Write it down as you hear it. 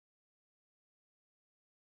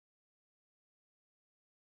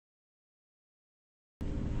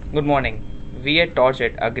Good morning. We at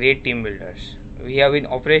Torchit are great team builders. We have been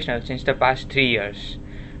operational since the past 3 years.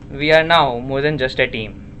 We are now more than just a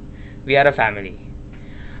team. We are a family.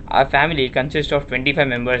 Our family consists of 25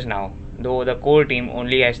 members now, though the core team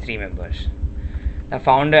only has 3 members. The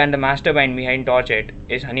founder and the mastermind behind Torchit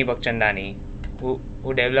is Hani Bakchandani,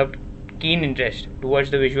 who developed keen interest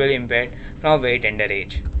towards the visually impaired from a very tender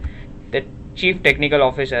age. The chief technical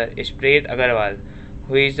officer is Preet Agarwal,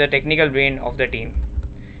 who is the technical brain of the team.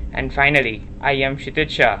 And finally, I am Kshitij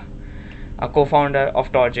Shah, a co-founder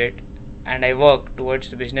of Torchit, and I work towards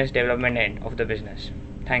the business development end of the business.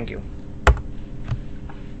 Thank you.